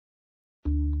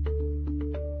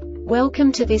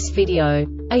Welcome to this video.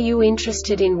 Are you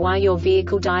interested in why your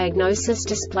vehicle diagnosis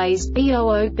displays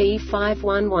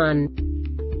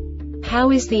B00B5-11?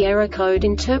 How is the error code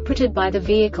interpreted by the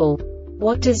vehicle?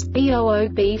 What does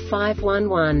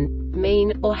B00B5-11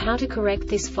 mean, or how to correct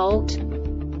this fault?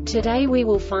 Today we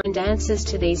will find answers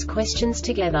to these questions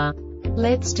together.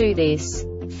 Let's do this.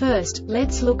 First,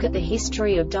 let's look at the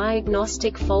history of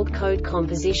diagnostic fault code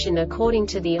composition according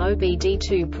to the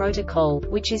OBD2 protocol,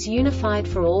 which is unified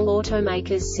for all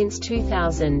automakers since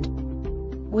 2000.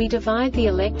 We divide the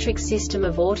electric system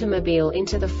of automobile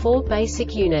into the four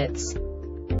basic units: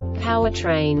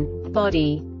 powertrain,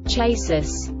 body,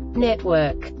 chassis,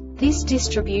 network. This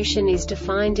distribution is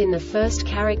defined in the first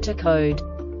character code.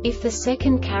 If the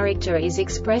second character is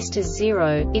expressed as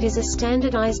 0, it is a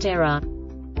standardized error.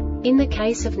 In the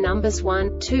case of numbers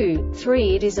 1, 2,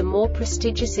 3, it is a more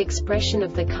prestigious expression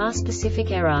of the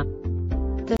car-specific error.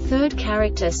 The third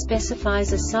character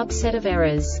specifies a subset of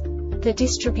errors. The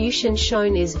distribution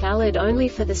shown is valid only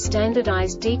for the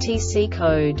standardized DTC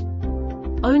code.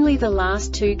 Only the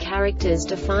last two characters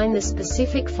define the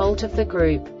specific fault of the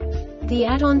group. The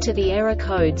add-on to the error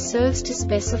code serves to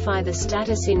specify the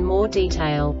status in more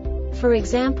detail. For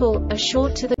example, a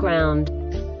short to the ground.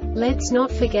 Let's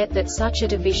not forget that such a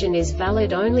division is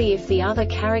valid only if the other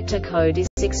character code is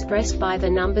expressed by the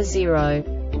number 0.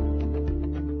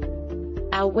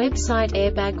 Our website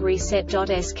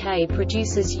airbagreset.sk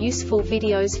produces useful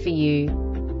videos for you.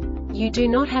 You do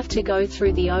not have to go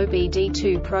through the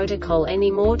OBD2 protocol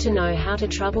anymore to know how to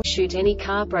troubleshoot any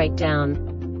car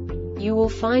breakdown. You will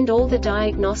find all the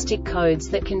diagnostic codes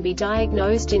that can be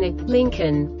diagnosed in a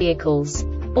Lincoln vehicles.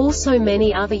 Also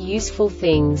many other useful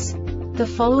things. The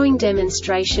following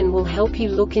demonstration will help you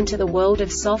look into the world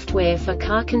of software for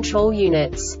car control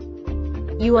units.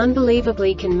 You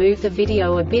unbelievably can move the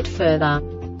video a bit further.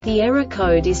 The error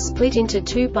code is split into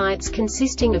 2 bytes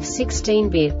consisting of 16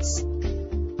 bits.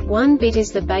 1 bit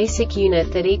is the basic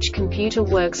unit that each computer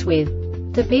works with.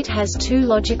 The bit has 2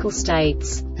 logical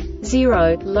states: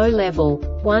 0, low level,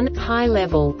 1, high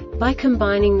level. By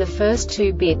combining the first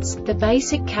 2 bits, the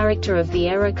basic character of the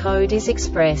error code is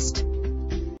expressed.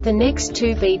 The next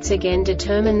 2 beats again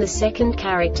determine the second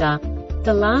character.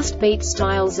 The last beat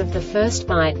styles of the first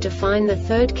byte define the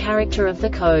third character of the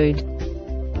code.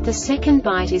 The second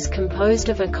byte is composed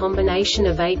of a combination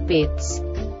of 8 bits.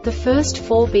 The first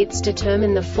 4 bits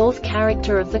determine the fourth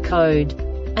character of the code.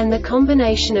 And the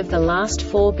combination of the last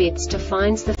 4 bits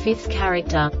defines the fifth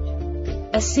character.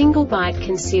 A single byte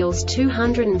conceals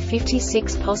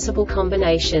 256 possible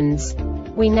combinations.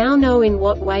 We now know in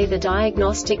what way the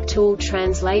diagnostic tool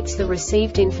translates the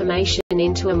received information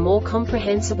into a more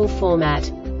comprehensible format.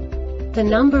 The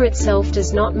number itself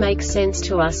does not make sense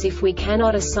to us if we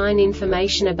cannot assign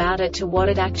information about it to what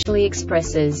it actually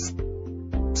expresses.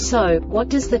 So, what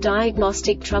does the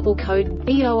Diagnostic Trouble Code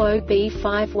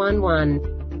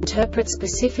B00B5-11 interpret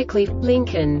specifically for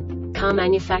Lincoln car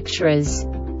manufacturers?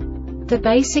 The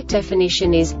basic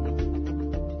definition is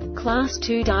Class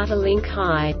 2 data link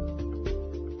high.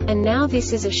 And now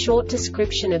this is a short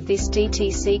description of this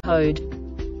DTC code.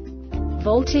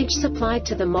 Voltage supplied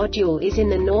to the module is in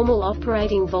the normal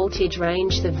operating voltage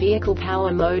range. The vehicle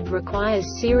power mode requires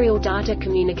serial data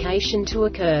communication to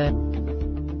occur.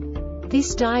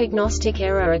 This diagnostic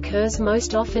error occurs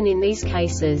most often in these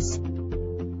cases.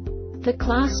 The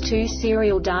Class 2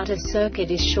 serial data circuit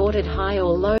is shorted high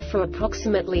or low for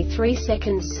approximately 3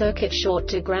 seconds. Circuit short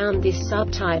to ground. This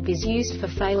subtype is used for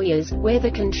failures, where the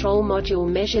control module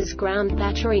measures ground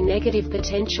battery negative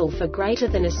potential for greater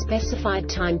than a specified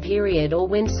time period or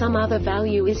when some other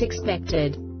value is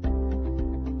expected.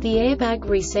 The Airbag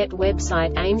Reset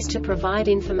website aims to provide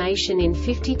information in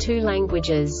 52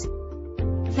 languages.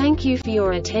 Thank you for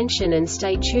your attention and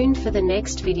stay tuned for the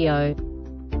next video.